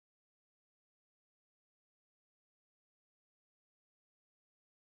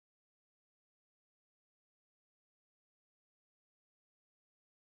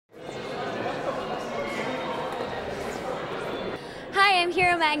I'm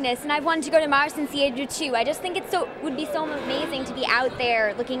here, Magnus, and I've wanted to go to Mars since the age of 2. I just think would be so amazing to be out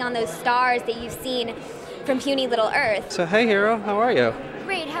there looking on those stars that you've seen from puny little Earth. So hey Hero, how are you?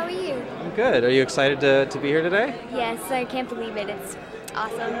 Great, how are you? I'm good. Are you excited to be here today? Yes, I can't believe it. It's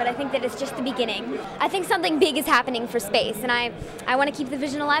awesome, but I think that it's just the beginning. I think something big is happening for space, and I want to keep the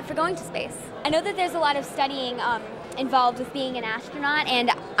vision alive for going to space. I know that there's a lot of studying involved with being an astronaut,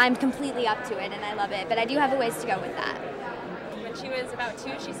 and I'm completely up to it, and I love it, but I do have a ways to go with that. When she was about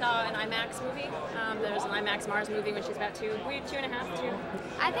 2, she saw an IMAX movie. There was an IMAX Mars movie when she was about 2. Were you 2 and a half, 2?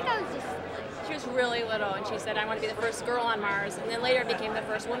 I think I was just... She was really little, and she said, I want to be the first girl on Mars, and then later it became the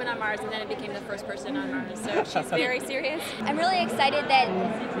first woman on Mars, and then it became the first person on Mars. So she's very serious. I'm really excited that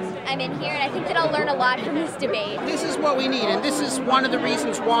I'm in here, and I think that I'll learn a lot from this debate. This is what we need, and this is one of the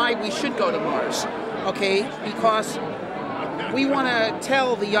reasons why we should go to Mars, okay? Because we want to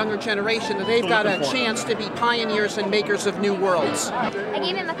tell the younger generation that they've got a chance to be pioneers and makers of new worlds. I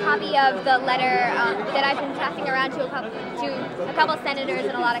gave him a copy of the letter that I've been passing around to a couple senators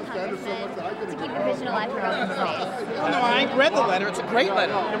and a lot of congressmen to keep the vision alive for going to space. Oh, no, I read the letter. It's a great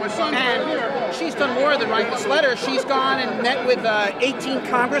letter. And she's done more than write this letter. She's gone and met with 18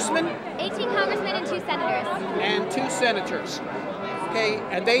 congressmen. 18 congressmen and 2 senators. And 2 senators. Okay,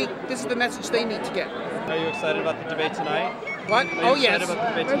 and this is the message they need to get. Are you excited about the debate tonight? What? Oh, yes. We're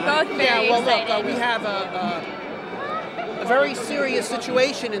both very excited. excited. We have a very serious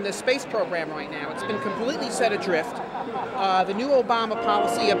situation in the space program right now. It's been completely set adrift. The new Obama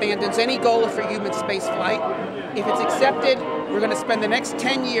policy abandons any goal for human space flight. If it's accepted, we're going to spend the next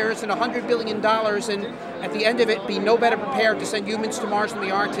 10 years and $100 billion, and at the end of it, be no better prepared to send humans to Mars than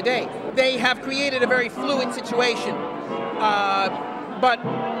we are today. They have created a very fluid situation, but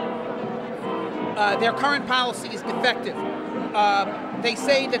their current policy is defective. They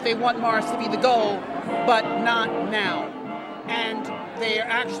say that they want Mars to be the goal, but not now. And they are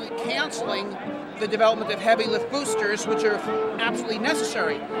actually canceling the development of heavy lift boosters, which are absolutely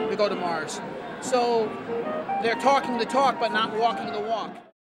necessary to go to Mars. So they're talking the talk, but not walking the walk.